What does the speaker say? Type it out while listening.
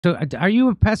So, are you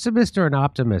a pessimist or an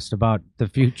optimist about the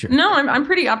future? No, I'm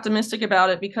pretty optimistic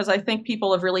about it because I think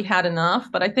people have really had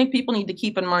enough. But I think people need to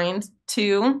keep in mind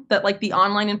too that like the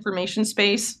online information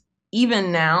space,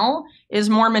 even now, is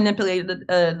more manipulated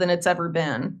than it's ever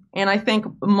been. And I think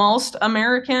most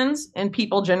Americans and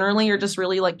people generally are just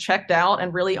really like checked out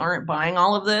and really aren't buying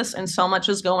all of this. And so much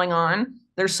is going on.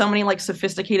 There's so many like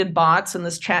sophisticated bots in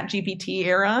this chat GPT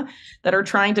era that are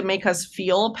trying to make us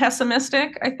feel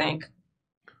pessimistic, I think.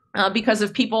 Because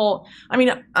if people, I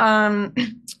mean,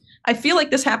 I feel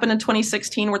like this happened in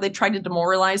 2016 where they tried to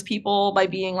demoralize people by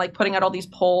being like putting out all these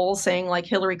polls saying like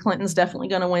Hillary Clinton's definitely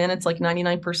going to win. It's like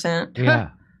 99% Yeah.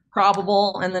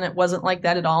 probable. And then it wasn't like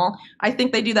that at all. I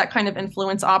think they do that kind of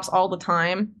influence ops all the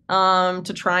time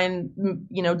to try and,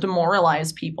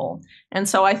 demoralize people. And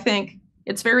so I think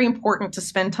it's very important to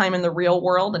spend time in the real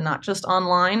world and not just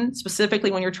online, specifically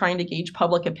when you're trying to gauge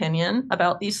public opinion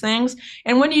about these things.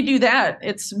 And when you do that,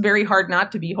 it's very hard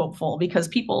not to be hopeful because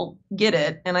people get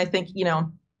it. And I think,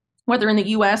 whether in the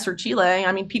US or Chile,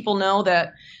 I mean, people know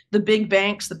that the big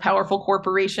banks, the powerful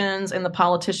corporations, and the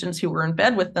politicians who are in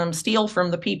bed with them steal from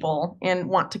the people and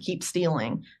want to keep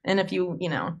stealing. And if you,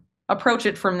 approach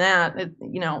it from that,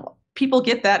 people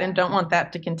get that and don't want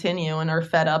that to continue and are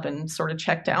fed up and sort of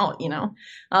checked out.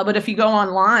 But if you go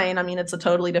online, I mean, it's a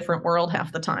totally different world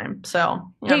half the time. So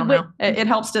I Hey, don't but know. It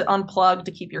helps to unplug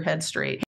to keep your head straight.